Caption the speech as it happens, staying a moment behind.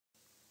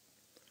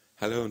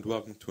Hello and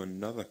welcome to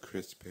another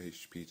Crisp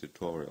PHP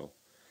tutorial,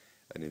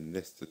 and in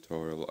this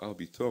tutorial I'll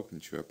be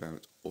talking to you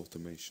about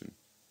automation.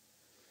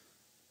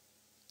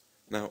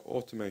 Now,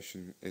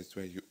 automation is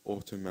where you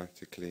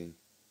automatically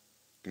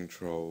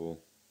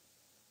control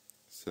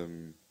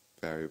some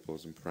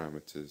variables and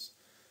parameters.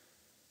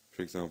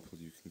 For example,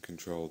 you can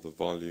control the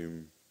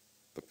volume,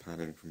 the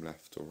panning from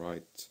left or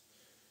right.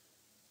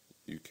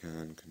 You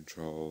can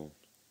control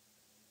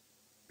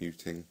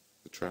muting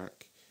the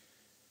track,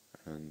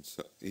 and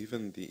so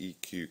even the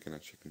EQ can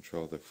actually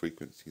control the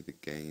frequency, the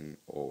gain,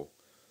 or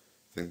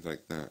things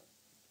like that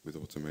with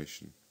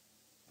automation.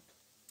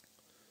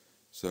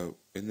 So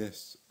in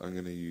this I'm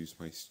going to use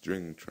my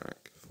string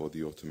track for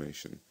the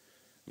automation,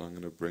 and I'm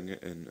going to bring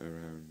it in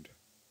around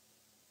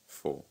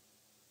 4.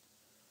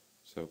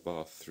 So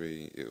bar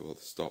 3 it will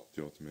stop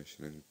the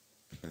automation and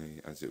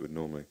play as it would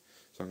normally.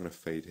 So I'm going to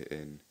fade it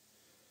in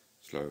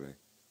slowly.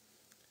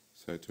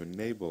 So to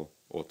enable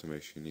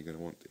automation, you're going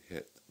to want to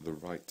hit the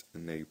right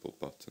enable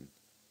button.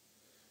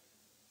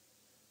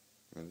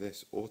 Now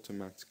this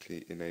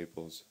automatically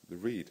enables the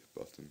read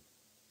button,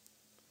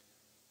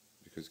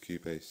 because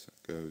Cubase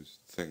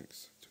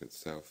thinks to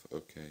itself,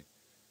 okay,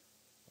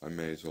 I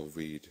may as well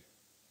read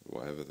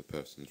whatever the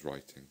person's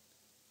writing.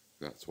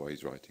 That's why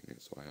he's writing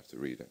it, so I have to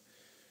read it.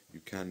 You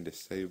can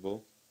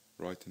disable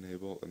right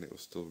enable and it will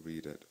still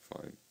read it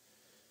fine.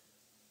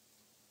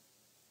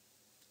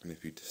 And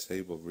if you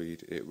disable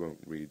read, it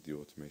won't read the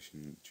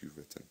automation that you've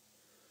written.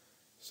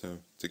 So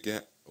to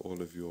get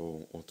all of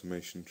your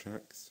automation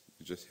tracks,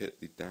 you just hit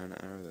the down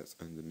arrow that's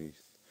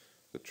underneath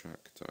the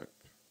track type.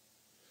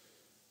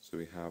 So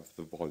we have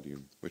the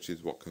volume, which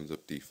is what comes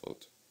up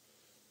default.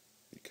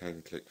 You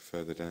can click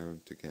further down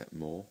to get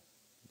more,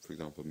 for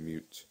example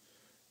mute,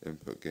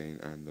 input gain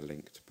and the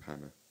linked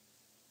panner.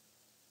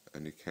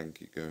 And you can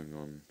keep going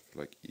on for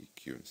like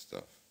EQ and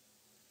stuff.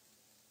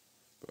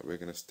 But we're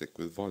going to stick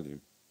with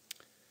volume.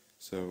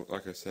 So,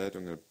 like I said,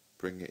 I'm going to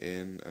bring it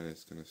in and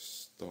it's going to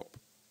stop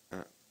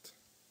at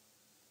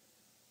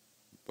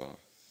bar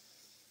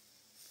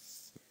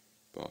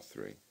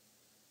 3.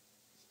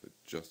 So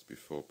just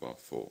before bar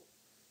 4.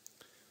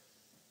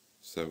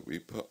 So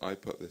I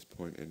put this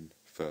point in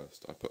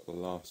first. I put the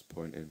last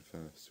point in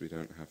first, so we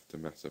don't have to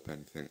mess up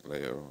anything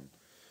later on.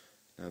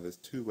 Now there's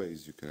 2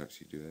 ways you can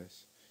actually do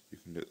this. You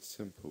can do it the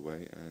simple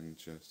way and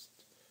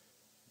just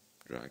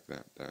drag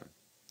that down.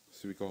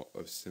 So we got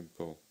a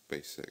simple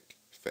basic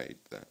fade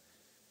there.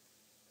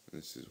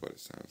 And this is what it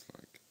sounds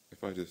like.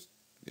 If I just,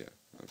 yeah,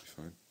 that'll be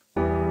fine.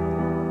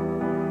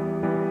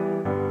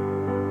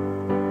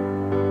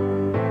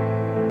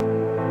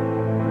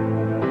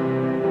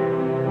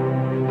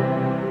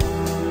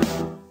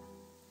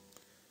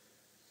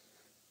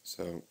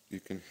 So you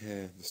can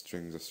hear the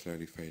strings are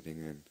slowly fading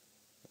in.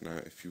 Now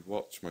if you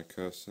watch my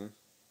cursor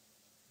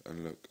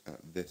and look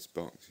at this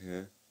box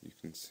here, you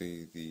can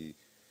see the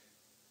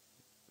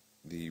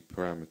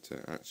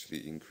parameter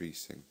actually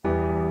increasing.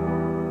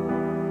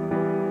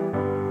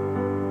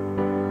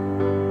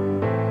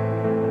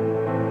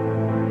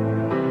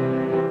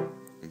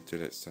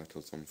 Until it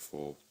settles on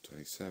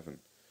 427.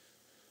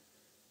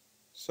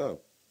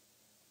 So,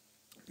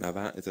 now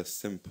that is a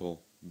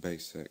simple,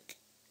 basic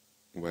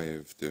way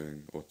of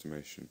doing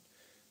automation.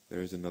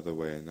 There is another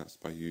way, and that's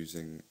by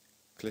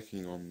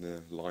clicking on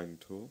the line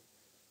tool,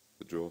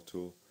 the draw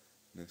tool,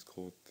 and it's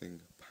called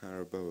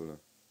parabola.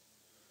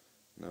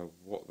 Now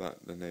what that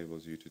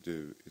enables you to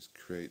do is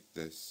create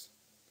this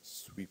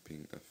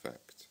sweeping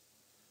effect,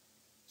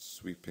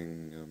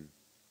 sweeping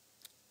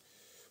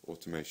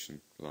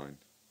automation line.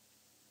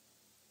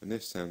 And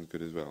this sounds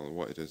good as well.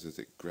 What it does is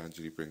it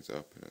gradually brings it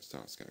up and it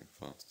starts getting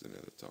faster near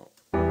the top.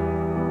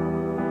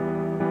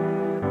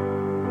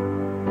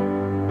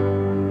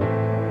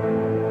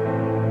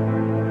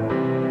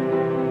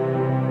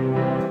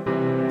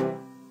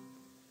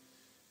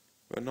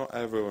 But not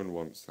everyone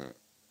wants that.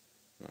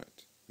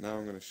 Right. Now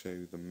I'm going to show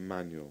you the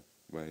manual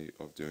way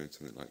of doing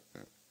something like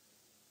that.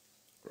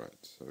 Right,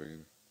 so we're going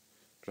to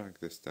drag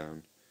this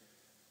down.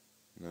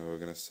 Now we're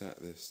going to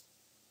set this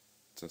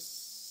to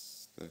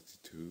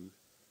 32.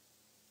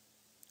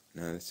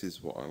 Now this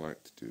is what I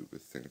like to do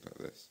with things like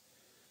this.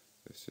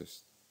 It's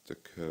just to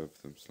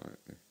curve them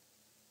slightly.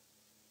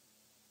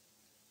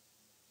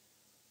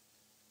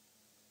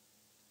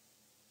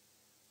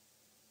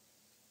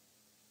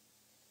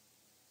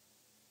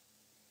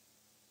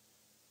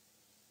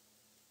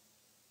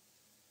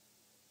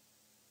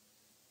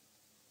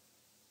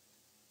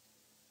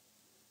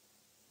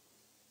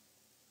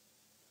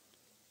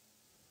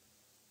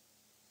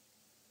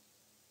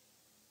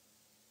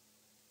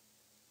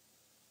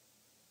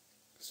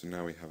 So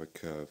now we have a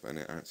curve and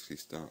it actually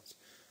starts,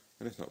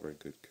 and it's not a very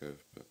good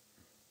curve, but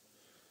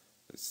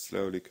it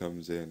slowly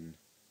comes in,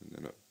 and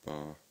then at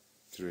bar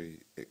 3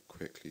 it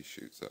quickly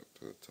shoots up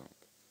to the top.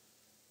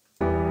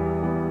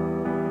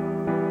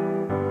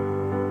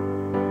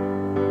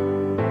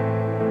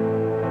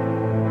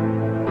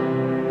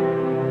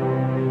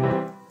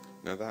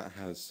 Now that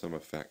has some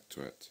effect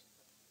to it.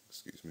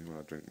 Excuse me while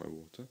I drink my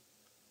water.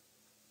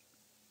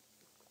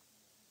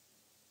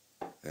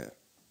 There.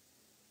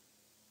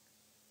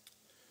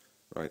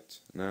 Right,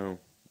 now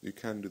you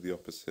can do the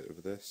opposite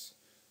of this,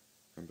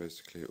 and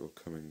basically it will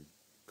come in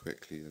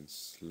quickly and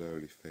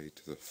slowly fade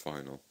to the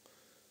final.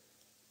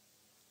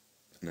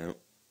 Now,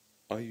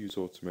 I use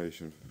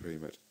automation for pretty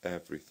much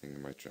everything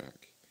in my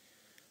track,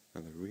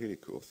 and the really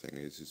cool thing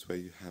is where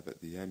you have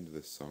at the end of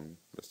the song.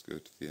 Let's go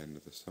to the end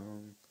of the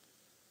song.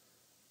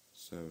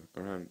 So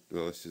around,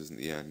 well, this isn't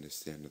the end, it's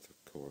the end of the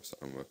chorus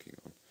that I'm working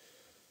on.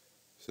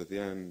 So the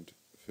end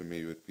for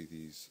me would be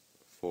these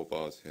 4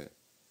 bars here.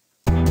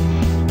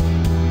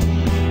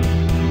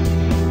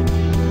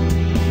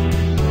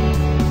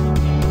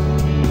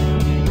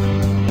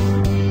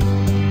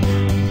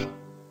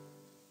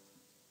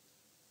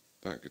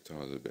 That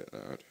guitar's a bit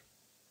loud.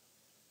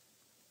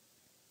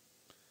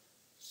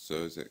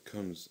 So as it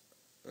comes,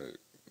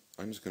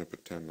 I'm just going to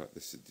pretend like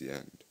this is the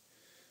end.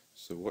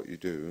 So what you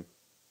do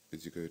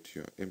is you go to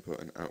your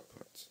input and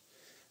output.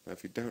 Now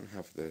if you don't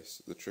have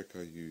this, the trick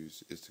I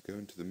use is to go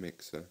into the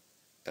mixer,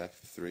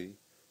 F3,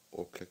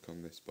 or click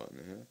on this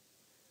button here,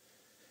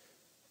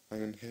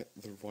 and then hit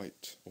the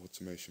right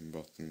automation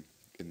button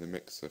in the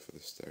mixer for the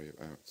stereo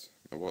out.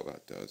 Now what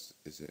that does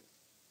is it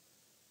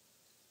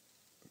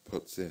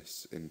puts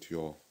this into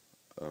your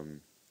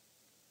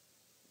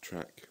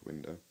track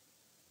window,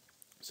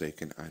 so you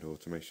can add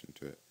automation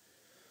to it.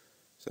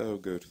 So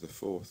go to the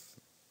 4th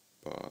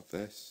bar of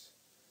this,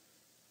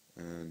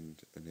 and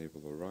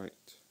enable the right.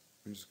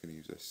 I'm just going to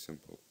use a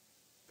simple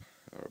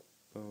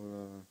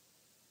parabola,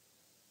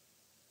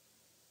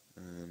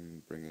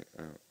 and bring it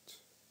out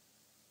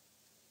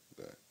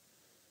there.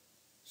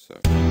 So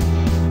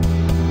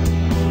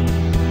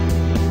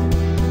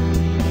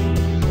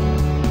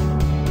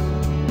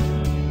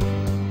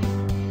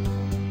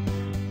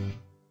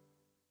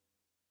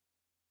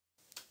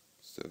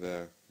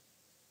there,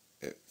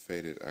 it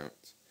faded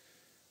out.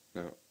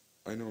 Now,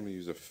 I normally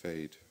use a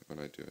fade when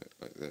I do it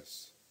like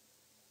this.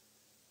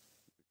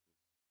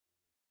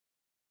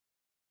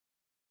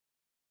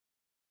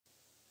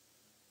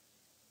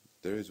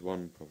 There is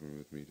one problem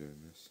with me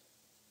doing this.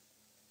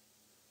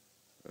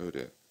 Oh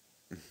dear.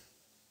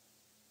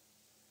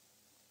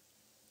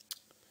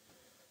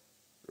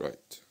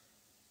 Right.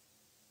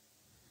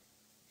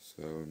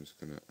 So I'm just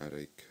going to add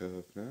a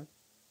curve now.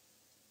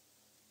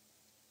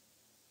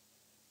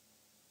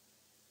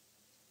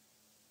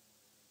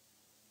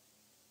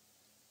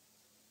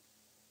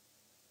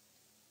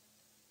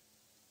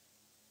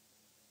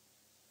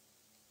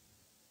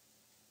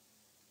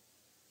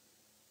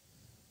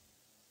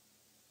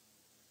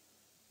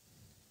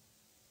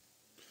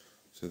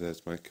 So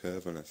there's my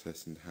curve, and let's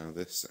listen to how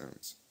this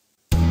sounds.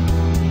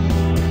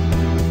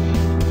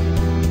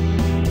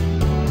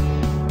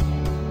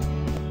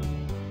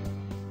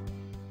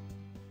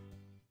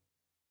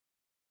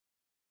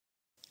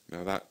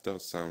 Now that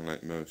does sound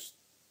like most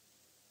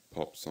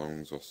pop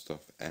songs or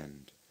stuff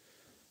end.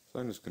 So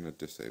I'm just going to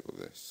disable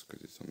this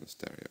because it's on the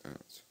stereo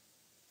out.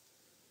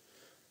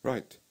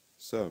 Right,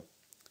 so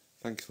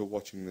thanks for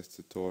watching this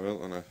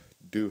tutorial, and I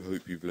do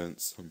hope you've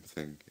learnt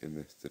something in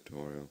this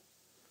tutorial.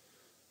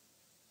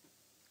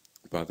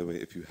 By the way,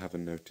 if you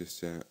haven't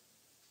noticed yet,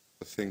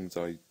 the things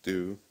I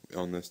do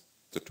on this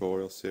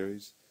tutorial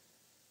series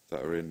that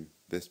are in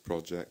this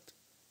project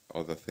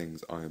are the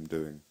things I am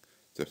doing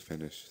to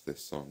finish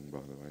this song,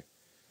 by the way.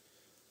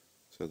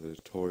 So the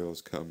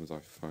tutorials come as I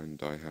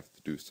find I have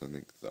to do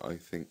something that I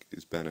think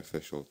is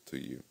beneficial to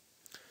you.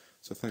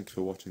 So thanks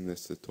for watching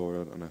this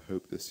tutorial, and I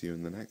hope to see you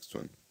in the next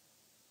one.